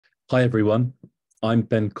Hi, everyone. I'm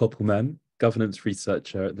Ben Koppelman, Governance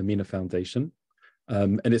Researcher at the Mina Foundation,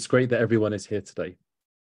 and it's great that everyone is here today.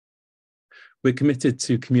 We're committed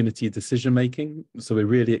to community decision-making, so we're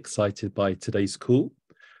really excited by today's call,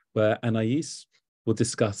 where Anaïs will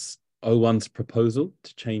discuss O1's proposal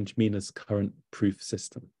to change Mina's current proof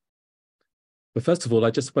system. But first of all,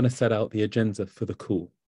 I just want to set out the agenda for the call.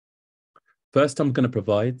 First, I'm going to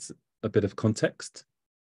provide a bit of context,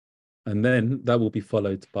 and then that will be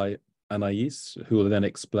followed by Anaïs, who will then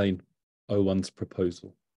explain O1's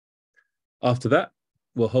proposal. After that,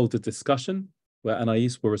 we'll hold a discussion where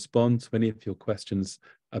Anaïs will respond to any of your questions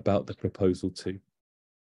about the proposal too.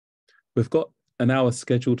 We've got an hour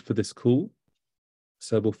scheduled for this call,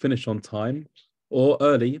 so we'll finish on time or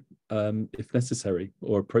early if necessary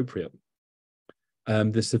or appropriate.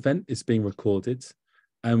 This event is being recorded,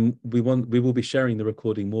 and we will be sharing the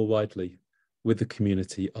recording more widely with the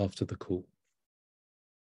community after the call.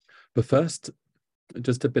 But first,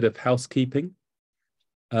 just a bit of housekeeping.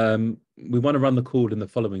 We want to run the call in the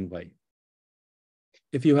following way.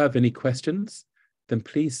 If you have any questions, then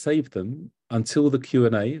please save them until the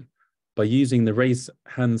Q&A by using the raise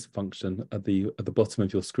hands function at the bottom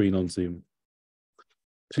of your screen on Zoom.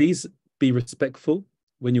 Please be respectful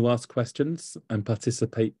when you ask questions and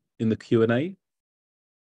participate in the Q&A.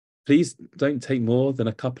 Please don't take more than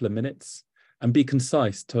a couple of minutes and be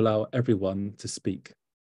concise to allow everyone to speak.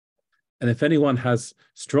 And if anyone has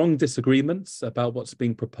strong disagreements about what's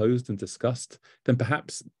being proposed and discussed, then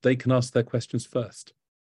perhaps they can ask their questions first.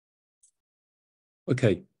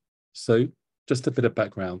 Okay, so just a bit of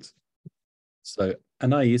background. So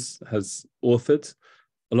Anaïs has authored,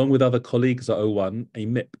 along with other colleagues at O1, a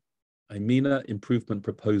MIP, a Mina Improvement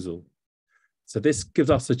Proposal. So this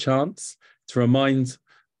gives us a chance to remind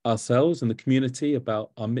ourselves and the community about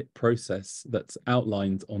our MIP process that's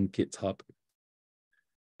outlined on GitHub.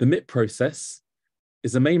 The MIP process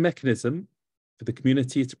is the main mechanism for the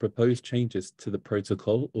community to propose changes to the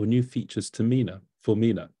protocol or new features to Mina, for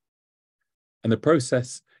Mina. And the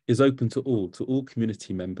process is open to all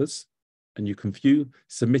community members, and you can view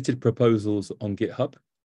submitted proposals on GitHub.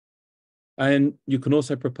 And you can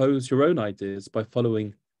also propose your own ideas by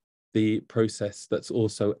following the process that's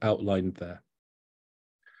also outlined there.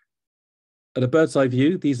 At a bird's eye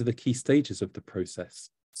view, these are the key stages of the process.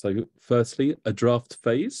 So firstly, a draft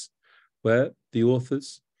phase where the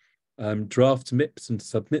authors draft MIPs and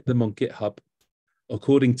submit them on GitHub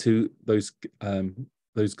according to those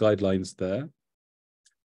guidelines there.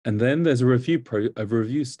 And then there's a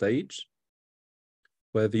review stage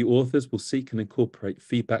where the authors will seek and incorporate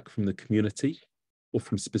feedback from the community or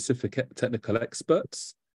from specific technical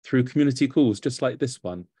experts through community calls, just like this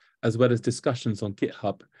one, as well as discussions on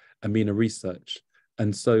GitHub and Mina research.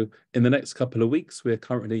 And so in the next couple of weeks, we're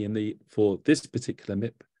currently for this particular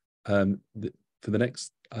MIP, for the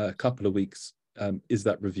next couple of weeks is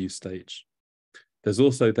that review stage. There's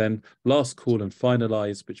also then last call and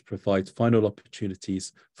finalize, which provides final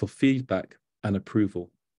opportunities for feedback and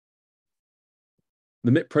approval.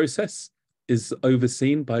 The MIP process is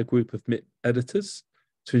overseen by a group of MIP editors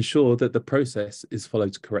to ensure that the process is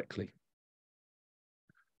followed correctly.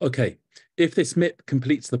 Okay, if this MIP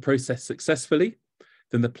completes the process successfully,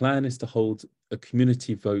 then the plan is to hold a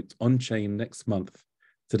community vote on-chain next month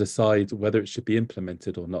to decide whether it should be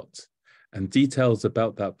implemented or not. And details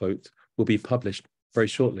about that vote will be published very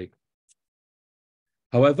shortly.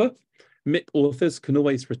 However, MIP authors can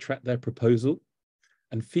always retract their proposal,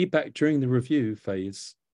 and feedback during the review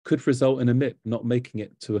phase could result in a MIP not making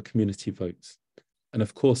it to a community vote. And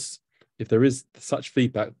of course, if there is such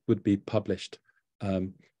feedback, would be published by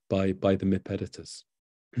the MIP editors.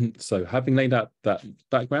 So having laid out that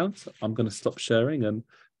background, I'm going to stop sharing, and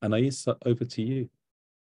Anaïs, over to you.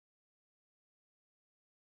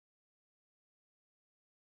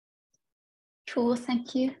 Sure,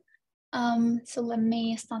 thank you. So let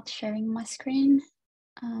me start sharing my screen.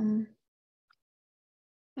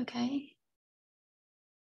 Okay.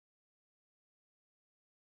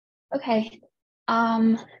 Okay.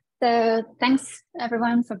 So thanks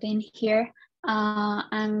everyone for being here.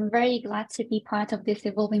 I'm very glad to be part of this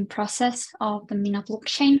evolving process of the Mina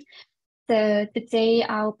blockchain. So today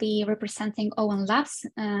I'll be representing O1 Labs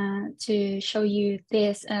to show you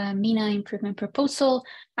this Mina Improvement Proposal,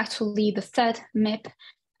 actually the third MIP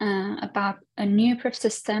about a new proof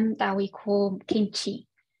system that we call Kimchi.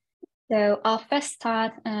 So I'll first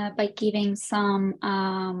start by giving some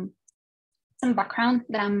background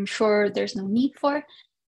that I'm sure there's no need for.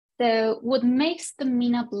 So what makes the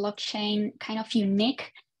Mina blockchain kind of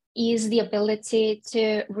unique is the ability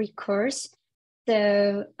to recurse.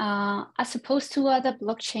 So as opposed to other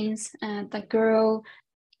blockchains that grow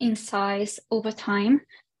in size over time,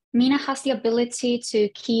 Mina has the ability to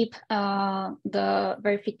keep the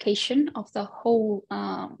verification of the whole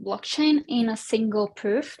blockchain in a single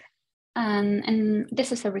proof. And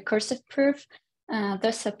this is a recursive proof.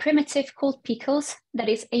 There's a primitive called Pickles that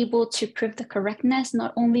is able to prove the correctness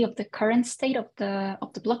not only of the current state of the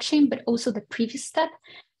blockchain, but also the previous step.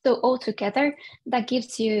 So altogether, that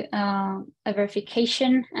gives you a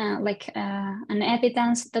verification, an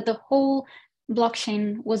evidence that the whole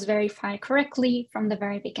blockchain was verified correctly from the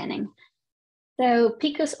very beginning. So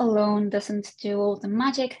Pickles alone doesn't do all the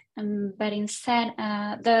magic, but instead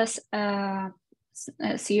there's a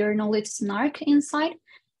zero knowledge snark inside.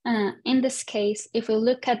 In this case, if we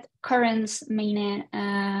look at currents mainnet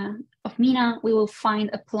of Mina, we will find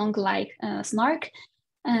a Plonk-like snark.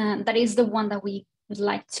 That is the one that we would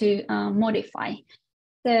like to modify.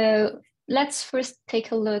 So let's first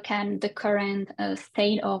take a look at the current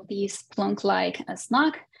state of this Plonk-like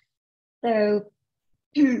snark. So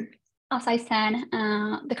as I said,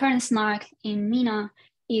 the current snark in Mina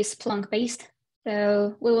is Plonk-based.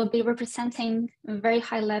 So we will be representing a very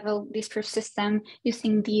high level this proof system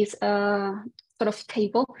using this sort of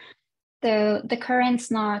table. So the current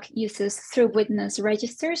snark uses through witness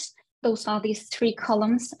registers. Those are these 3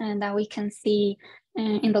 columns that we can see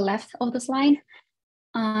in the left of the slide.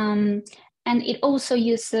 And it also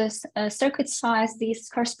uses a circuit size. This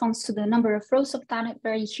corresponds to the number of rows of that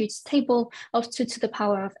very huge table of 2 to the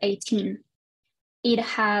power of 18. It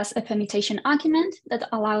has a permutation argument that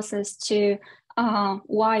allows us to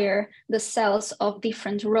wire the cells of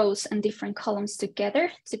different rows and different columns together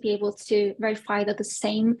to be able to verify that the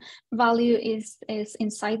same value is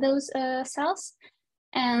inside those cells.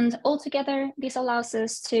 And altogether, this allows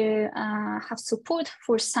us to have support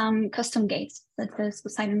for some custom gates, such as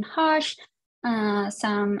Poseidon hash,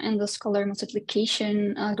 some endoscalar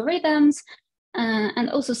multiplication algorithms, and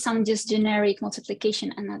also some just generic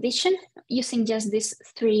multiplication and addition using just these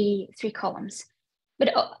three columns. But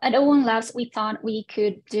at Owen Labs, we thought we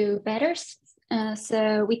could do better.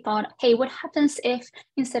 So we thought, hey, what happens if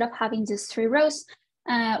instead of having just 3 rows,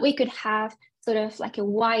 we could have sort of like a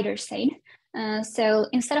wider state. So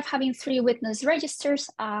instead of having 3 witness registers,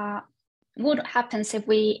 what happens if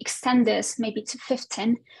we extend this maybe to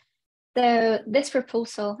 15? So this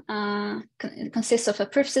proposal consists of a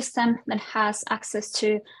proof system that has access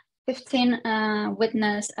to 15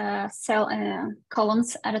 witness cell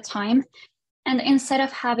columns at a time. And instead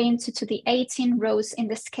of having 2 to the 18 rows, in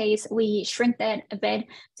this case, we shrink that a bit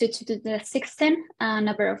to 2 to the 16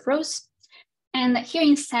 number of rows. And here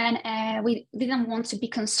instead, we didn't want to be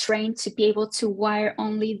constrained to be able to wire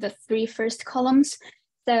only the 3 first columns.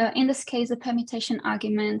 So in this case, the permutation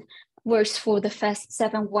argument works for the first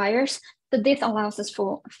 7 wires. So this allows us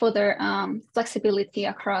for further flexibility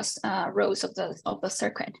across rows of the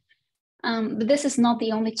circuit. But this is not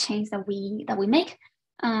the only change that we make.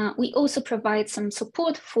 We also provide some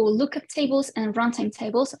support for lookup tables and runtime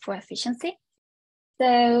tables for efficiency.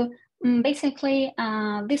 So basically,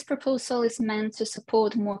 this proposal is meant to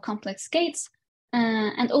support more complex gates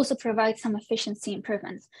and also provide some efficiency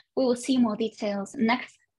improvements. We will see more details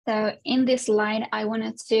next. So in this slide, I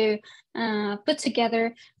wanted to put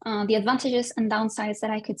together the advantages and downsides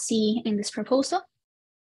that I could see in this proposal.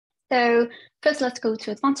 So first, let's go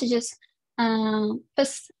to advantages.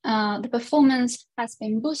 First, the performance has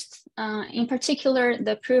been boosted. In particular,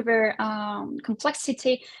 the prover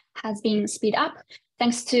complexity has been sped up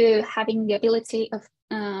thanks to having the ability of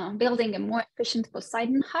building a more efficient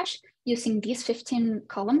Poseidon hash using these 15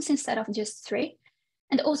 columns instead of just 3.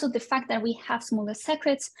 And also the fact that we have smaller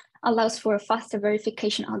secrets allows for a faster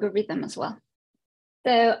verification algorithm as well.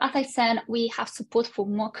 So as I said, we have support for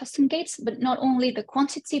more custom gates, but not only the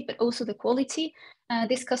quantity, but also the quality.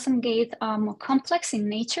 These custom gates are more complex in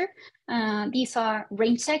nature. These are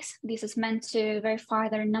range checks. This is meant to verify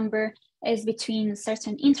their number is between a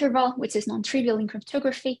certain interval, which is non-trivial in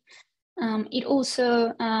cryptography. It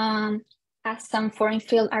also has some foreign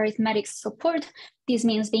field arithmetic support. This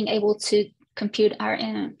means being able to compute our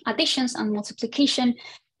additions and multiplication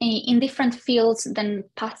in different fields than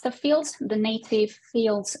passive fields, the native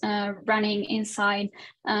fields running inside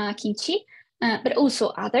Kimchi, but also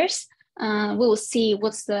others. We will see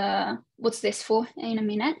what's this for in a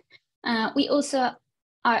minute. We also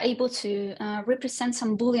are able to represent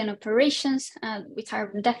some Boolean operations, which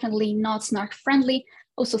are definitely not snark friendly.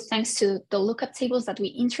 Also thanks to the lookup tables that we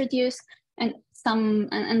introduced and some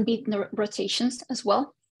and bit rotations as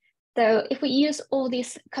well. So if we use all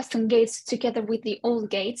these custom gates together with the old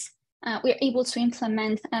gates, we're able to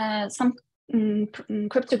implement some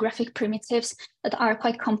cryptographic primitives that are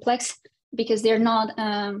quite complex because they're not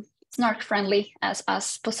snark friendly as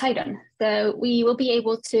Poseidon. So we will be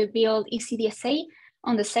able to build ECDSA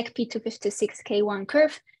on the SecP256K1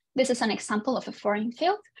 curve. This is an example of a foreign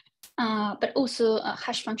field, but also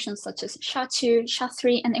hash functions such as SHA-2,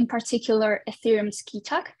 SHA-3, and in particular, Ethereum's key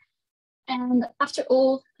tag. And after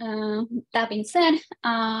all that being said,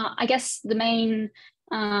 I guess the main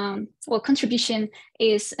contribution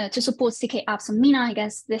is to support CK apps on Mina. I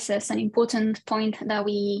guess this is an important point that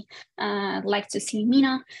we like to see in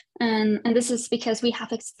Mina. And this is because we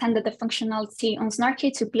have extended the functionality on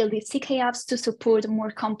Snarky to build these CK apps to support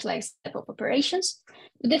more complex type of operations.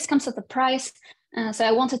 But this comes at a price. So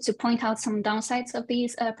I wanted to point out some downsides of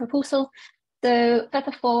this proposal. So first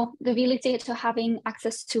of all, the ability to having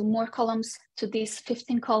access to more columns, to these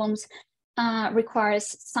 15 columns,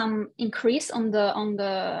 requires some increase on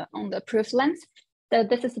the proof length. So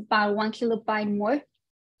this is about 1 kilobyte more.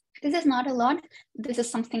 This is not a lot. This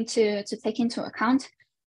is something to take into account.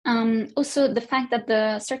 Also, the fact that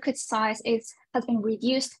the circuit size has been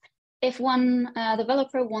reduced. If one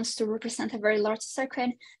developer wants to represent a very large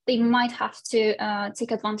circuit, they might have to take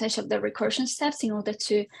advantage of the recursion steps in order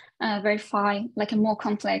to verify like a more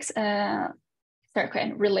complex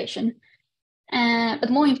circuit relation. But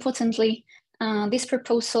more importantly, this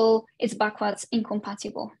proposal is backwards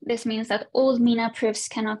incompatible. This means that old Mina proofs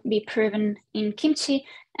cannot be proven in Kimchi,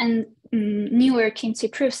 and newer Kimchi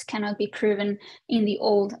proofs cannot be proven in the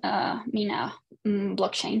old Mina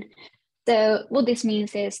blockchain. So what this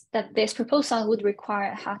means is that this proposal would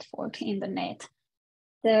require a hard fork in the net.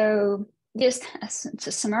 So just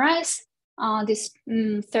to summarize, this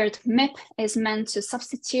third MIP is meant to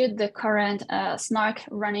substitute the current snark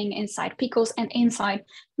running inside Pickles and inside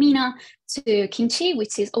Mina to Kimchi,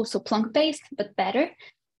 which is also Plonk-based, but better.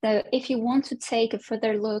 So if you want to take a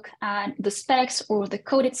further look at the specs or the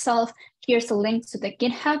code itself, here's a link to the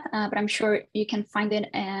GitHub, but I'm sure you can find it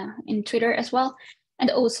in Twitter as well. And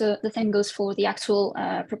also the same goes for the actual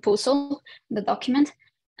proposal, the document.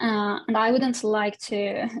 And I wouldn't like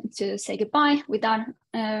to say goodbye without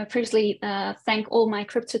firstly thank all my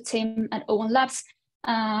crypto team at O1 Labs,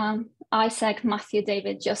 Isaac, Matthew,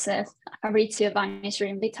 David, Joseph, Fabrizio, Vanisher,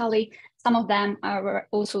 and Vitaly. Some of them are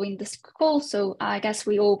also in this call, so I guess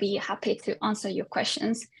we will be happy to answer your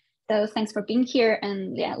questions. So thanks for being here,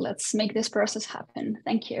 and yeah, let's make this process happen.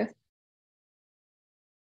 Thank you.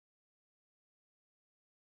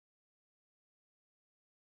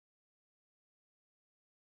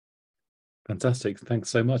 Fantastic. Thanks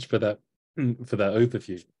so much for that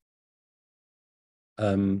overview.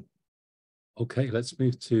 Okay, let's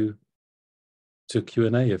move to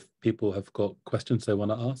Q&A if people have got questions they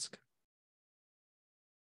want to ask.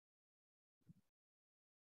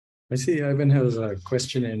 I see Ivan has a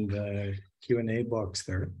question in the Q&A box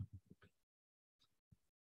there.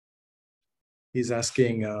 He's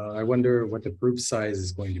asking, I wonder what the proof size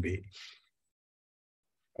is going to be.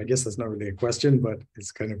 I guess that's not really a question, but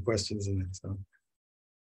it's kind of questions in it.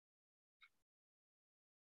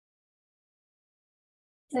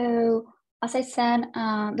 So as I said,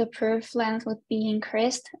 the proof length would be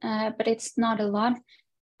increased, but it's not a lot.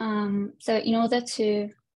 So in order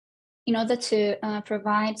to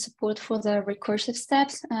provide support for the recursive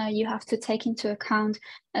steps, you have to take into account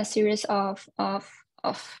a series of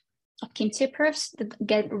Kimchi proofs that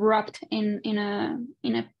get wrapped in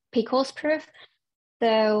a Pickles proof.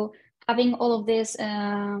 So having all of these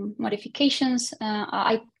modifications,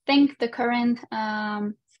 I think the current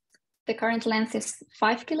length is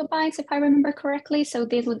 5 kilobytes, if I remember correctly. So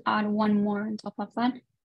this would add one more on top of that.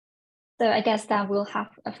 So I guess that will have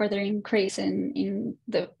a further increase in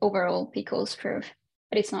the overall Pickles proof,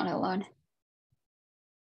 but it's not a lot.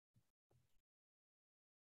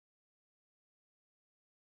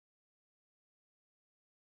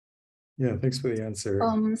 Yeah, thanks for the answer.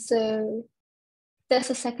 So there's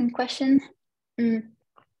a second question.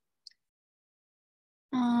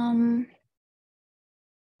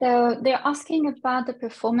 So they're asking about the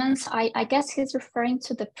performance. I guess he's referring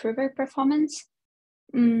to the prover performance.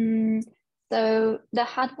 So the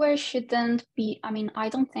hardware shouldn't be, I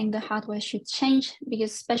don't think the hardware should change,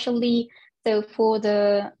 because especially so for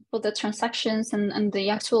the transactions and the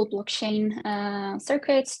actual blockchain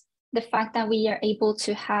circuits, the fact that we are able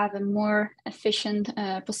to have a more efficient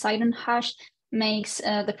Poseidon hash makes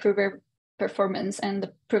the prover performance and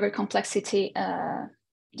the prover complexity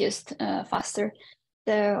just faster.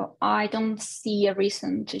 So I don't see a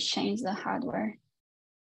reason to change the hardware.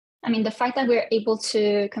 The fact that we're able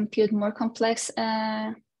to compute more complex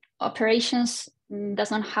operations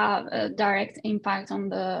does not have a direct impact on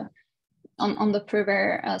the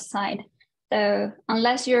prover side. So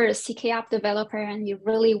unless you're a CK app developer and you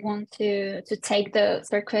really want to take the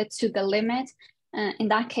circuit to the limit, in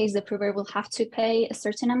that case, the approver will have to pay a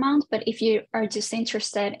certain amount. But if you are just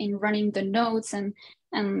interested in running the nodes and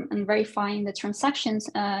verifying the transactions,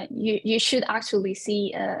 you should actually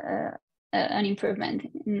see an improvement.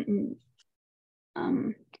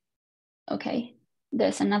 Okay,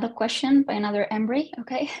 there's another question by another Embry.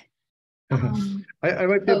 Okay. I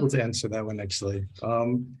might be able to answer that one actually.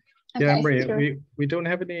 Yeah, Okay, Embry, sure. we don't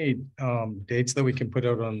have any dates that we can put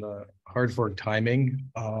out on the hard fork timing.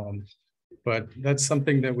 But that's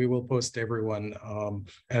something that we will post to everyone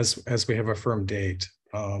as we have a firm date.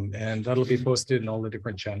 And that'll be posted in all the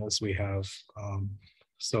different channels we have.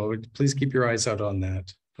 So please keep your eyes out on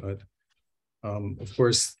that. But of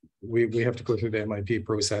course, we have to go through the MIP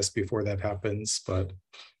process before that happens, but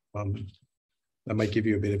that might give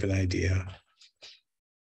you a bit of an idea.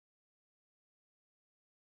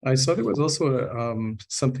 I saw there was also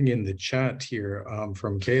something in the chat here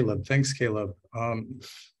from Caleb. Thanks, Caleb.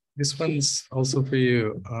 This one's also for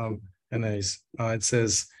you, Anaïs. It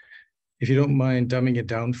says, if you don't mind dumbing it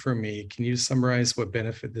down for me, can you summarize what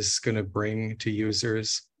benefit this is going to bring to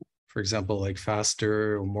users? For example, like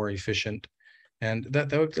faster or more efficient? And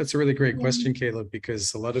that's a really great question, Caleb,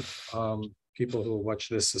 because a lot of people who will watch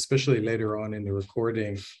this, especially later on in the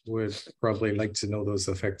recording, would probably like to know those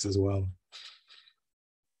effects as well.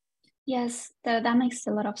 Yes, that makes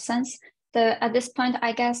a lot of sense. At this point,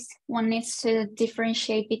 I guess one needs to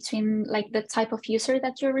differentiate between like the type of user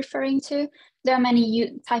that you're referring to. There are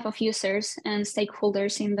many type of users and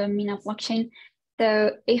stakeholders in the Mina blockchain.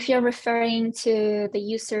 So if you're referring to the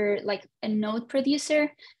user like a node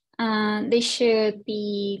producer, they should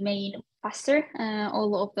be made faster.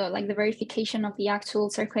 All of the verification of the actual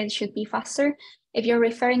circuit should be faster. If you're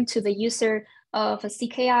referring to the user of a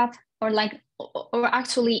CK app, or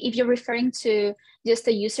actually, if you're referring to just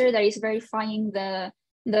a user that is verifying the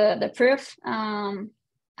proof,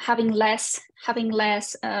 having less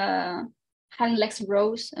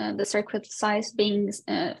rows, the circuit size being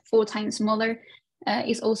 4 times smaller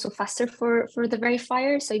is also faster for the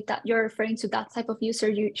verifier. So if that you're referring to that type of user,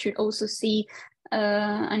 you should also see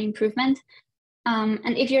an improvement.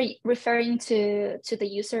 And if you're referring to the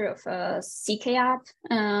user of a CK app,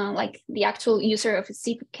 like the actual user of a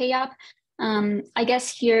CK app, I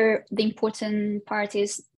guess here the important part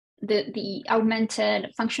is the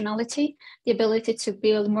augmented functionality, the ability to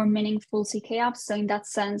build more meaningful CK apps. So in that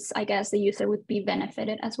sense, I guess the user would be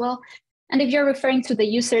benefited as well. And if you're referring to the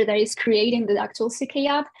user that is creating the actual CK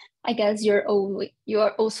app, I guess you're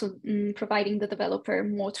also providing the developer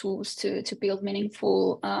more tools to build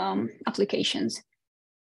meaningful applications.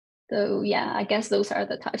 So yeah, I guess those are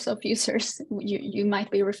the types of users you might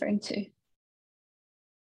be referring to.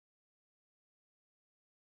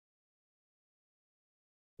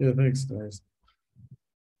 Yeah, thanks, guys.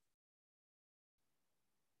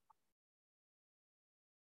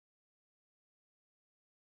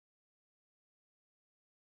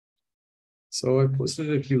 So I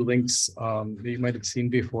posted a few links that you might have seen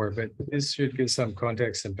before, but this should give some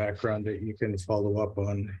context and background that you can follow up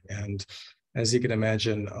on. And as you can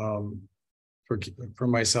imagine, for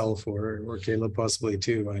myself or Caleb possibly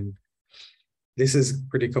too, this is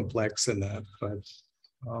pretty complex in that. But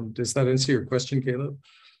does that answer your question, Caleb?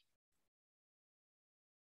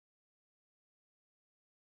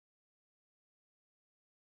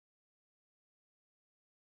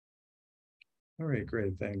 All right,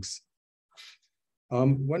 great, thanks.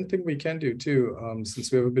 One thing we can do too,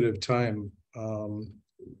 since we have a bit of time,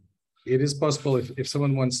 it is possible if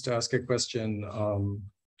someone wants to ask a question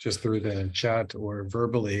just through the chat or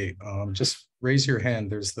verbally, just raise your hand.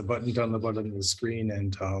 There's the button down the bottom of the screen,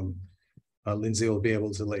 and Lindsay will be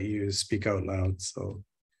able to let you speak out loud. So,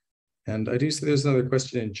 and I do see there's another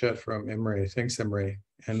question in chat from Emery. Thanks, Emery.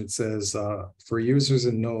 And it says, for users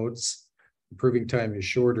and nodes, improving time is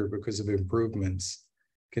shorter because of improvements.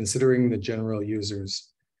 Considering the general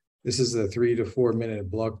users, this is a 3 to 4 minute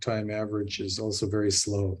block time average is also very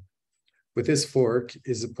slow. With this fork,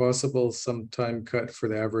 is it possible some time cut for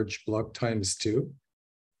the average block times too?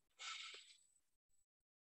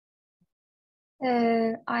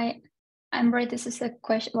 I'm right. This is a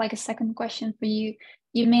question, like a second question for you.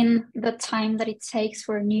 You mean the time that it takes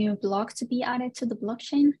for a new block to be added to the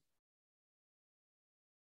blockchain?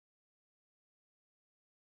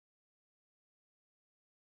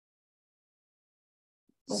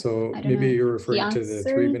 So maybe you're referring to the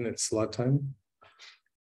 3 minute slot time?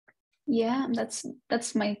 Yeah,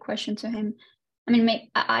 that's my question to him. I mean,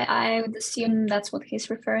 I would assume that's what he's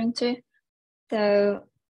referring to. So,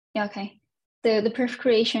 yeah, okay. the proof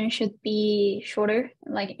creation should be shorter,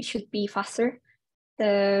 like it should be faster.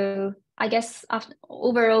 So I guess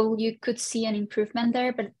overall you could see an improvement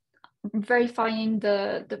there, but verifying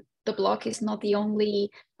the block is not the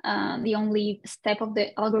only step of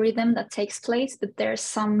the algorithm that takes place, but there's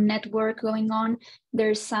some network going on,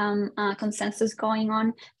 there's some consensus going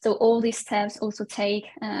on. So all these steps also take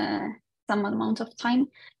some amount of time.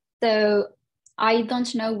 So I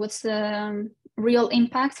don't know what's the real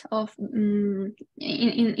impact of in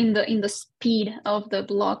the speed of the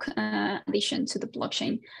block addition to the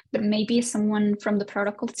blockchain, but maybe someone from the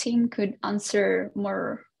protocol team could answer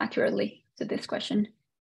more accurately to this question.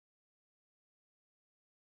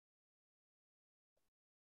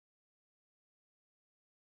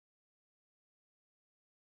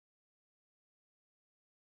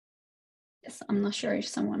 Yes, I'm not sure if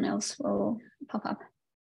someone else will pop up.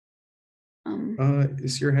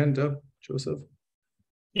 Is your hand up, Joseph?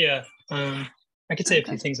 Yeah, I could say a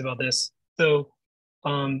few things about this. So,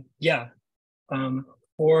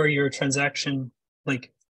 for your transaction,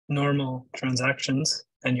 like normal transactions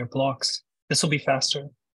and your blocks, this will be faster.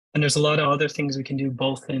 And there's a lot of other things we can do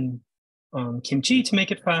both in Kimchi to make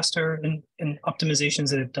it faster and optimizations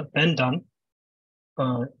that have been done,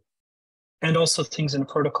 and also things in the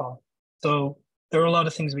protocol. So there are a lot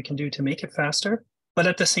of things we can do to make it faster, but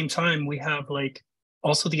at the same time, we have like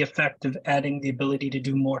also the effect of adding the ability to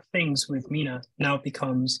do more things with Mina. Now it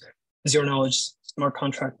becomes a zero knowledge smart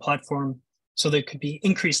contract platform. So there could be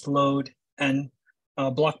increased load, and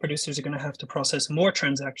block producers are going to have to process more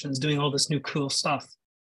transactions doing all this new cool stuff.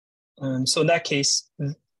 So in that case,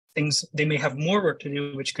 they may have more work to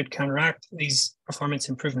do, which could counteract these performance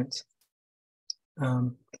improvements.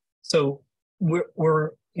 So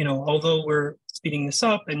we're although we're speeding this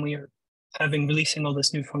up and we are releasing all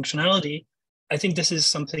this new functionality, I think this is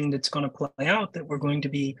something that's going to play out, that we're going to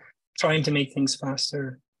be trying to make things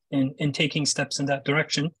faster and taking steps in that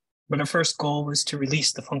direction. But our first goal was to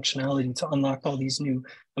release the functionality to unlock all these new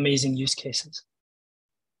amazing use cases.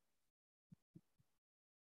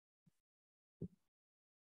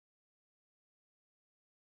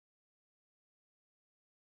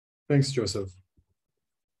 Thanks, Joseph.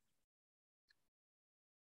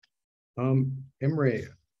 Imre.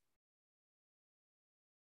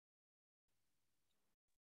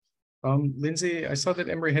 Lindsay, I saw that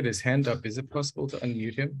Imre had his hand up. Is it possible to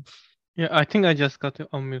unmute him? Yeah, I think I just got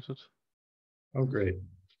unmuted. Oh, great.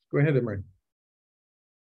 Go ahead, Imre.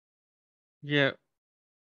 Yeah,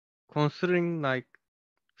 considering like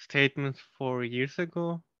statements 4 years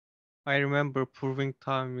ago, I remember proving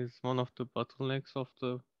time is one of the bottlenecks of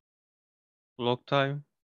the block time.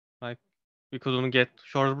 Like we couldn't get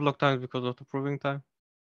shorter block times because of the proving time.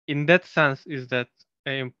 In that sense, is that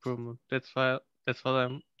an improvement? That's what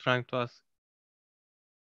I'm trying to ask.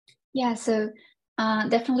 Yeah, so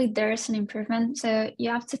definitely there's an improvement. So you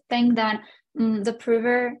have to think that the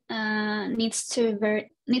prover needs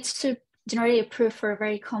to generate a proof for a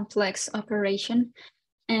very complex operation.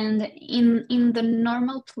 And in the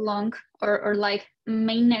normal Plonk or like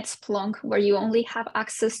mainnet Plonk, where you only have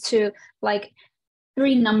access to like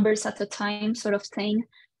 3 numbers at a time, sort of thing,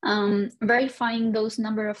 verifying those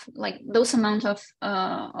amount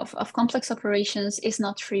of complex operations is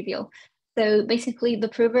not trivial. So basically, the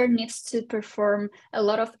prover needs to perform a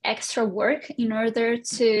lot of extra work in order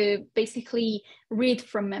to basically read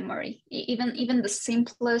from memory. Even the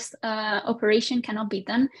simplest operation cannot be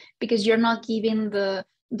done because you're not giving the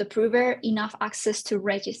prover enough access to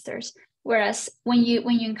registers. Whereas when you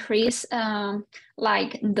increase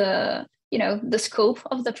like the scope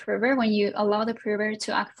of the prover, when you allow the prover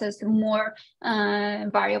to access more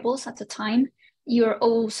variables at a time, you're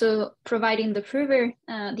also providing the prover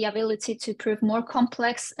the ability to prove more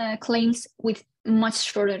complex claims with much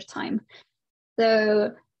shorter time.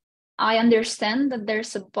 So I understand that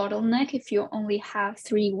there's a bottleneck if you only have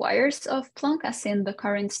 3 wires of Plonk, as in the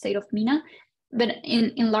current state of Mina, but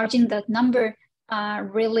in enlarging that number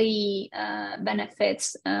really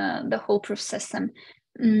benefits the whole proof system.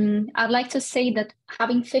 I'd like to say that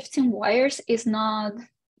having 15 wires is not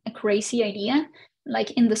a crazy idea.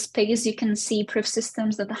 Like in the space, you can see proof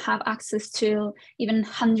systems that have access to even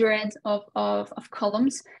hundreds of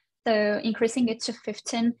columns. So increasing it to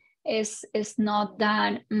 15 is not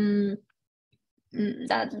that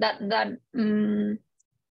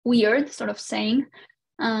weird sort of saying.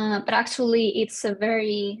 But actually, it's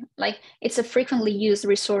a frequently used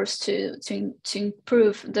resource to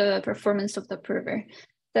improve the performance of the prover.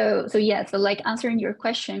 So like answering your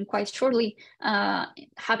question quite shortly,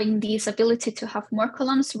 having this ability to have more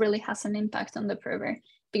columns really has an impact on the prover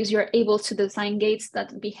because you're able to design gates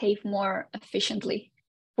that behave more efficiently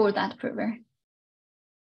for that prover.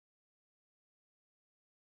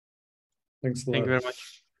 Thanks a lot. Thank you very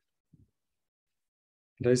much.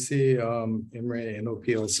 And I see Imre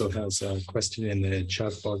NOP also has a question in the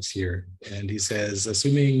chat box here. And he says,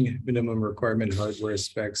 assuming minimum requirement hardware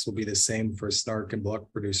specs will be the same for SNARK and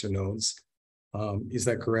block producer nodes, is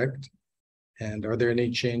that correct? And are there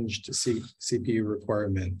any changed CPU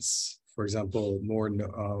requirements? For example,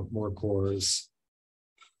 more cores,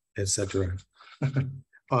 etc.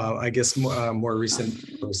 I guess more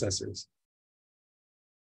recent processors.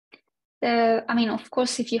 I mean, of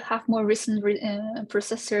course, if you have more recent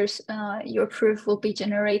processors, your proof will be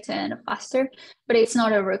generated faster, but it's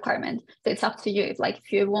not a requirement. So it's up to you. If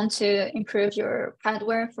you want to improve your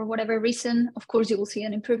hardware for whatever reason, of course, you will see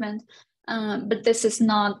an improvement. But this is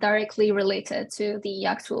not directly related to the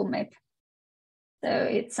actual MIP. So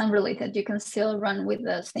it's unrelated. You can still run with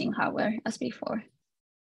the same hardware as before.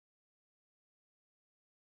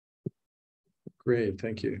 Great,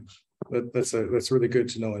 thank you. That's really good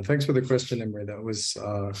to know. And thanks for the question, Imre. That was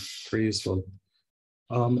pretty useful.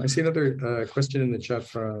 I see another question in the chat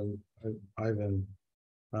from Ivan.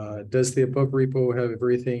 Does the above repo have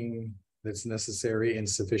everything that's necessary and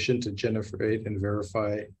sufficient to generate and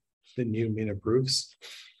verify the new Mina proofs?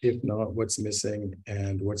 If not, what's missing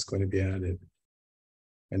and what's going to be added?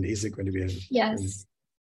 And is it going to be added? Yes.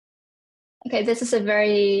 Okay, this is a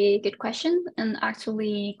very good question and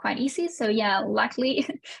actually quite easy. So yeah, luckily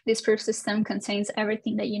this proof system contains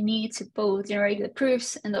everything that you need to both generate the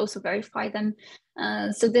proofs and also verify them.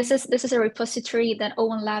 So this is a repository that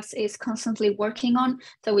Owen Labs is constantly working on.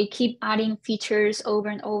 So we keep adding features over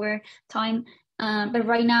and over time. But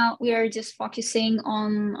right now we are just focusing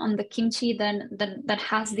on the Kimchi that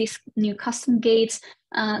has these new custom gates.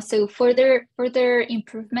 So further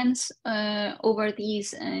improvements over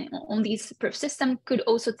these on this proof system could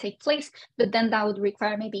also take place, but then that would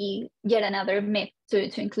require maybe yet another MIP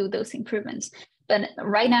to include those improvements. But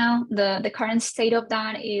right now the current state of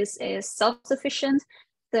that is self-sufficient.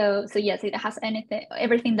 So yes, it has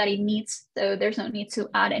everything that it needs. So there's no need to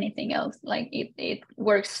add anything else. Like it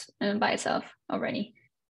works by itself already.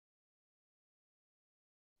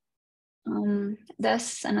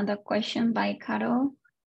 That's another question by Carol.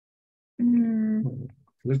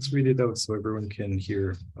 Let's read it out so everyone can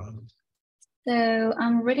hear. So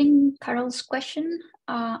I'm reading Carol's question.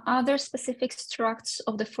 Are there specific structs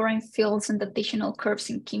of the foreign fields and additional curves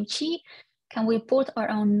in Kimchi? Can we put our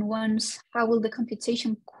own ones? How will the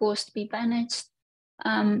computation cost be managed?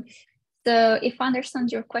 So if I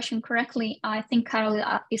understand your question correctly, I think Carol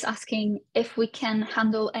is asking if we can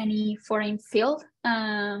handle any foreign field,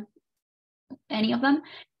 any of them.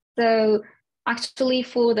 So actually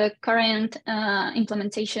for the current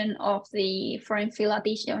implementation of the foreign field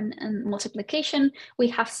addition and multiplication, we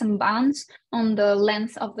have some bounds on the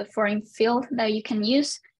length of the foreign field that you can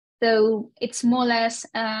use. So it's more or less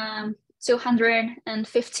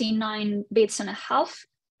 259 bits and a half.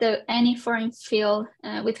 So any foreign field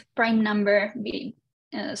with prime number be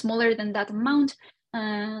smaller than that amount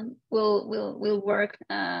will work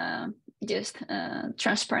just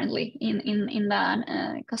transparently in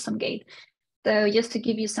that custom gate. So just to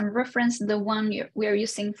give you some reference, the one we are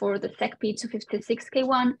using for the SECP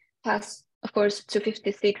 256K1 has, of course,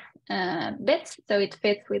 256 bits, so it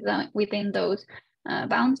fits within those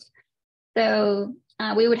bounds. So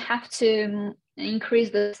we would have to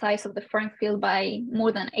increase the size of the foreign field by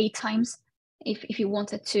more than 8 times if you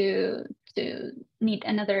wanted to need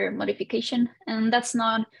another modification, and that's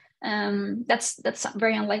not that's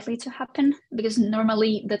very unlikely to happen, because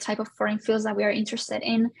normally the type of foreign fields that we are interested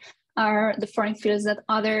in are the foreign fields that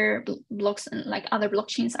other blocks, like other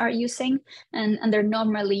blockchains, are using, and they're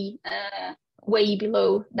normally way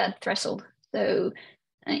below that threshold. So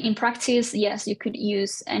in practice, yes, you could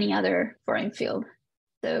use any other foreign field.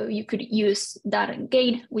 So you could use that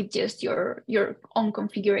gate with just your own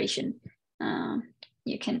configuration.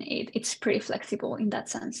 You can, it's pretty flexible in that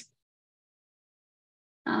sense.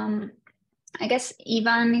 I guess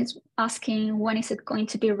Ivan is asking, when is it going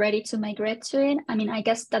to be ready to migrate to it? I mean, I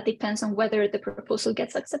guess that depends on whether the proposal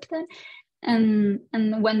gets accepted and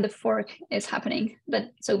when the fork is happening.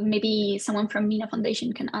 But so maybe someone from Mina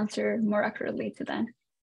Foundation can answer more accurately to that.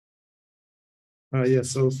 Yeah,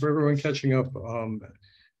 so for everyone catching up,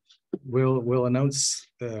 we'll announce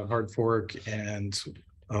the hard fork, and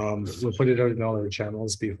we'll put it out in all our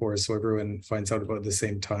channels before, so everyone finds out about it at the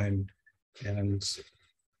same time. And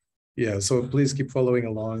yeah, so please keep following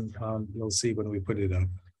along. You'll see when we put it up.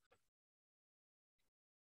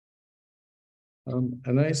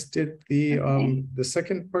 Anaïs, did the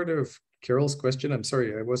second part of Carol's question? I'm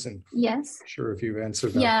sorry, I wasn't sure if you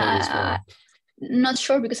answered that part as well. Not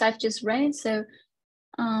sure because I've just read. So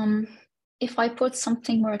if I put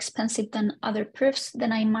something more expensive than other proofs,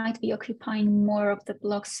 then I might be occupying more of the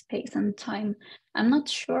block space and time. I'm not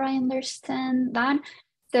sure I understand that.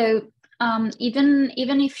 So even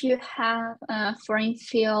if you have foreign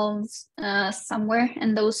fields somewhere,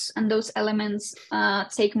 and those elements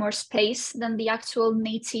take more space than the actual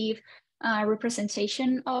native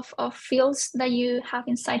representation of fields that you have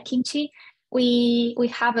inside Kimchi,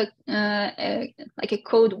 we have a like a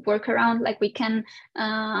code workaround, like we can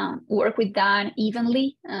work with that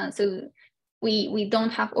evenly, so we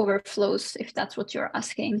don't have overflows, if that's what you're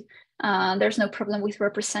asking. There's no problem with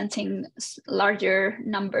representing larger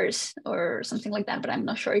numbers or something like that, but I'm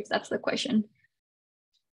not sure if that's the question.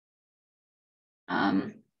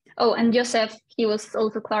 Oh, and Joseph, he was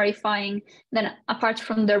also clarifying that apart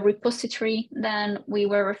from the repository then we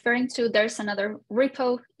were referring to, there's another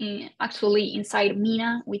repo actually inside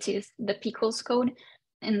Mina, which is the pickles code.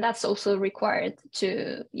 And that's also required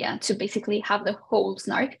to basically have the whole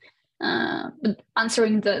snark. But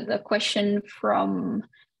answering the question from,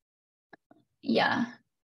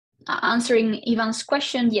 answering Ivan's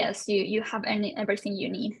question, yes, you have everything you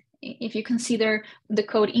need. If you consider the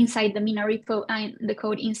code inside the Mina repo and the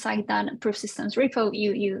code inside that proof systems repo,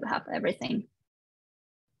 you have everything.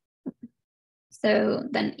 So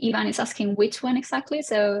then Ivan is asking which one exactly.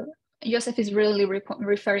 So Joseph is really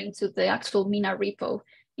referring to the actual Mina repo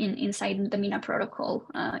inside the Mina protocol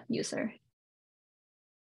user.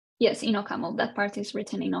 Yes, in OCaml, that part is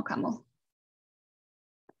written in OCaml.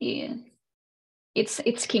 Yeah.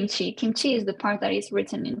 It's Kimchi. Kimchi is the part that is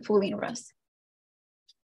written in fully in Rust.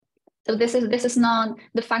 So this is not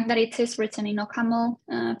the fact that it is written in OCaml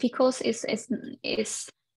pickles is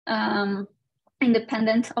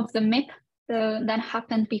independent of the MIP. So that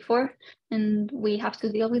happened before, and we have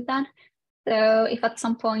to deal with that. So if at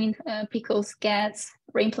some point pickles gets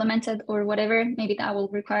re-implemented or whatever, maybe that will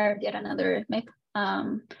require yet another MIP.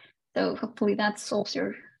 So hopefully that solves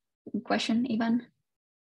your question, Ivan.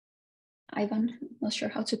 Ivan, not sure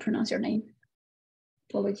how to pronounce your name.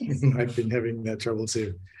 Apologies. I've been having that trouble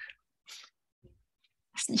too.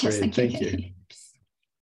 Yes, Great, thank you.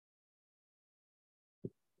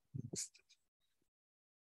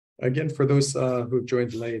 Again, for those who've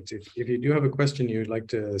joined late, if you do have a question you'd like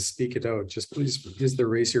to speak it out, just please use the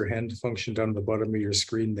raise your hand function down at the bottom of your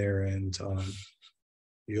screen there, and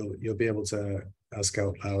you'll be able to ask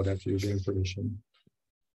out loud after you give permission.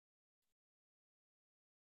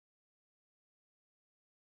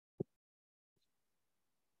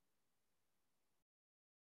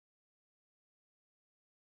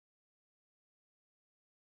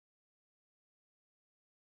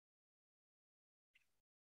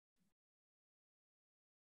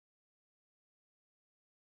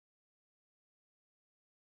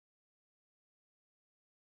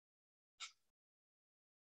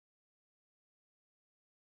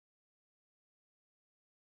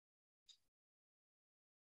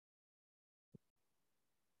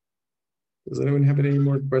 Does anyone have any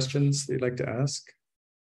more questions they'd like to ask?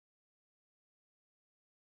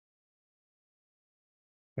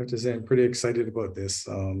 I have to say I'm pretty excited about this.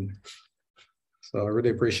 So I really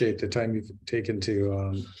appreciate the time you've taken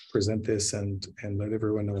to present this and let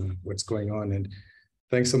everyone know what's going on. And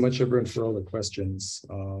thanks so much, everyone, for all the questions.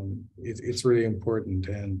 It's really important,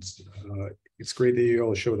 and it's great that you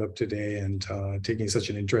all showed up today and taking such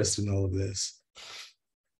an interest in all of this.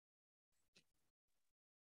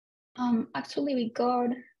 Actually, we got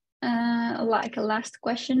like a last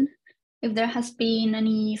question. If there has been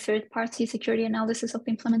any third-party security analysis of the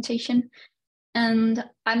implementation, and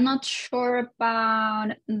I'm not sure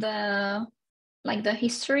about the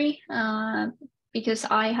history because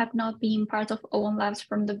I have not been part of OWN Labs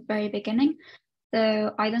from the very beginning,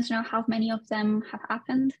 so I don't know how many of them have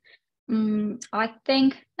happened. I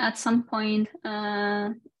think at some point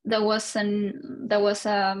there was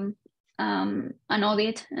an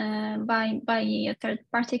audit by a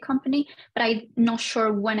third-party company, but I'm not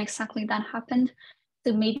sure when exactly that happened.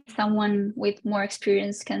 So maybe someone with more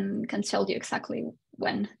experience can tell you exactly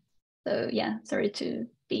when. So yeah, sorry to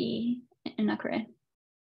be inaccurate.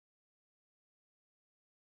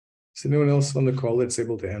 Is anyone else on the call that's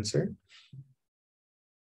able to answer?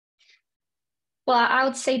 Well, I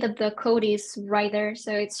would say that the code is right there,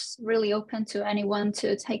 so it's really open to anyone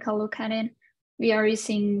to take a look at it. We are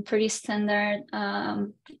using pretty standard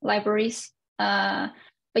libraries.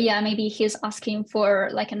 But yeah, maybe he's asking for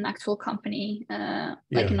like an actual company,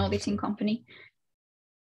 like an auditing company.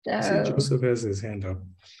 So, I see Joseph has his hand up.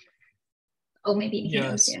 Oh, maybe he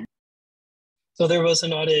yes. does, yeah. So there was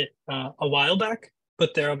an audit a while back,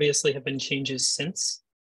 but there obviously have been changes since.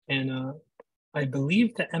 And I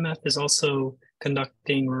believe the MF is also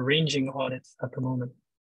conducting or arranging audits at the moment.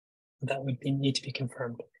 That would need to be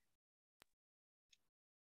confirmed.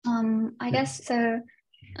 I guess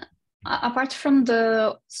apart from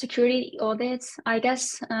the security audits, I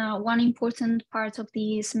guess one important part of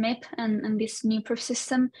this MIP and this new proof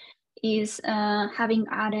system is having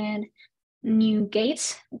added new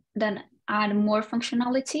gates that add more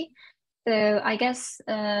functionality. So I guess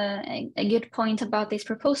a good point about this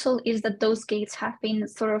proposal is that those gates have been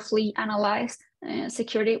thoroughly analyzed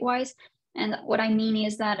security-wise. And what I mean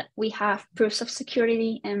is that we have proofs of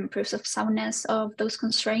security and proofs of soundness of those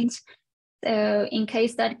constraints. So in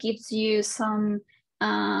case that gives you some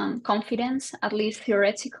confidence, at least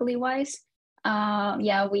theoretically wise,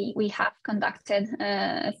 yeah, we have conducted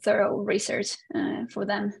thorough research for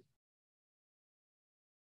them.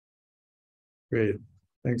 Great,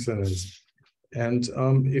 thanks, Anaïs. And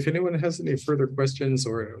if anyone has any further questions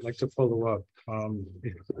or like to follow up,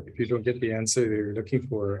 if you don't get the answer that you're looking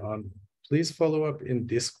for, please follow up in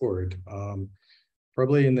Discord.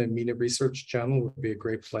 Probably in the Mina research channel would be a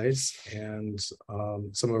great place. And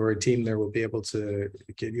some of our team there will be able to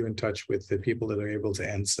get you in touch with the people that are able to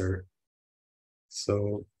answer.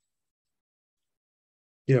 So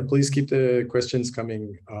yeah, please keep the questions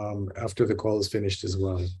coming after the call is finished as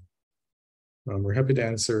well. We're happy to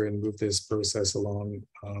answer and move this process along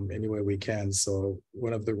any way we can. So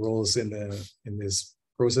one of the roles in this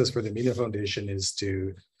process for the Mina Foundation is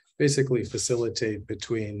to basically facilitate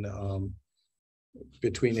between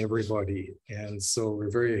everybody. And so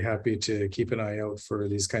we're very happy to keep an eye out for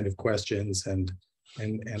these kind of questions and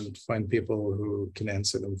find people who can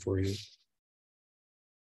answer them for you.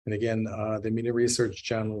 And again, the Mina Research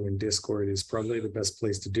channel in Discord is probably the best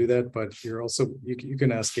place to do that, but you're also, you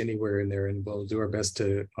can ask anywhere in there, and we'll do our best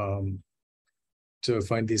to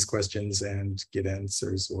find these questions and get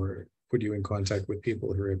answers or put you in contact with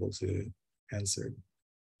people who are able to answer.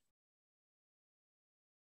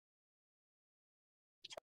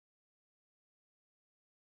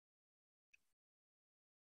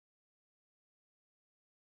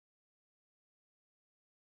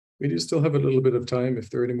 We do still have a little bit of time.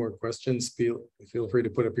 If there are any more questions, feel free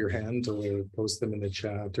to put up your hand or post them in the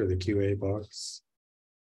chat or the QA box.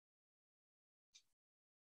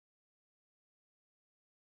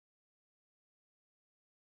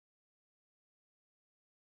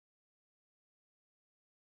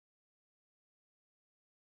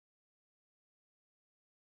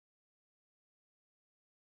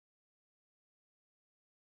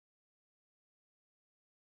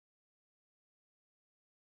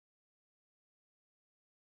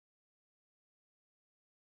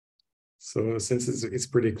 So since it's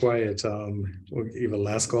pretty quiet, we'll give a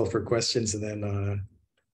last call for questions and then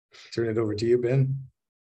turn it over to you, Ben.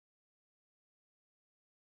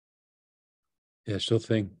 Yeah, sure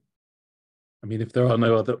thing. I mean, if there are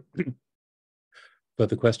no other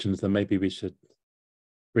further questions, then maybe we should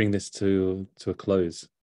bring this to a close.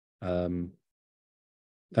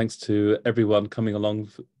 Thanks to everyone coming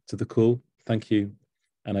along to the call. Thank you,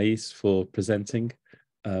 Anaïs, for presenting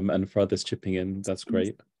and for others chipping in. That's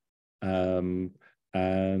great. And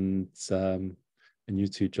you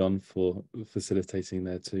too, John, for facilitating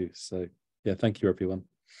there too. So yeah, thank you, everyone.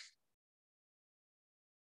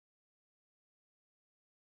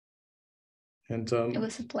 And it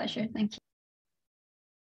was a pleasure. Thank you.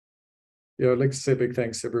 Yeah, I'd like to say a big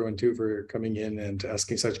thanks to everyone too for coming in and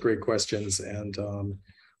asking such great questions. And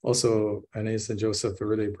also, Anaïs and Joseph, I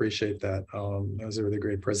really appreciate that. That was a really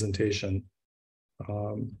great presentation.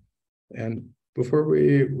 And before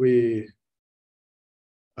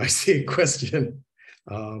I see a question,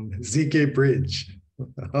 ZK Bridge.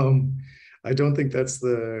 I don't think that's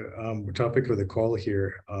the topic of the call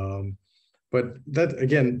here. But that,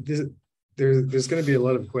 again, there's going to be a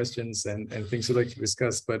lot of questions and things we'd like to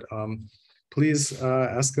discuss, but please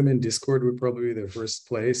ask them in Discord would probably be the first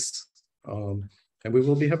place. And we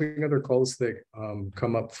will be having other calls that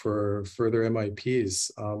come up for further MIPs.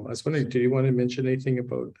 I was wondering, do you want to mention anything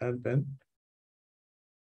about that, Ben?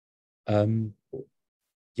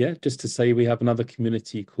 Yeah, just to say we have another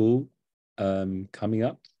community call coming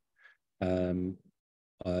up on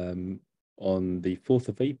the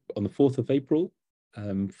 4th of April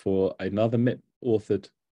for another MIP authored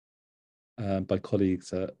by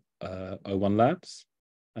colleagues at O1 Labs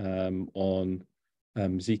on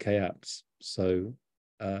ZK apps. So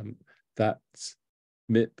that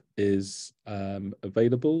MIP is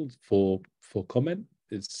available for comment.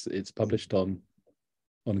 It's published on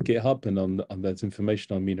GitHub and on there's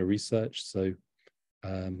information on Mina Research. So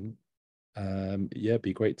yeah, it'd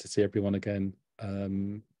be great to see everyone again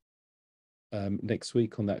next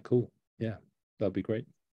week on that call. Yeah, that'd be great.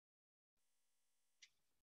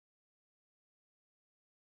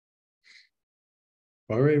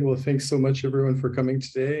 All right. Well, thanks so much, everyone, for coming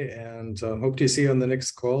today, and hope to see you on the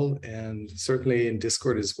next call, and certainly in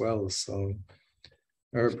Discord as well. So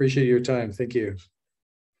I appreciate your time. Thank you.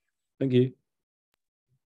 Thank you.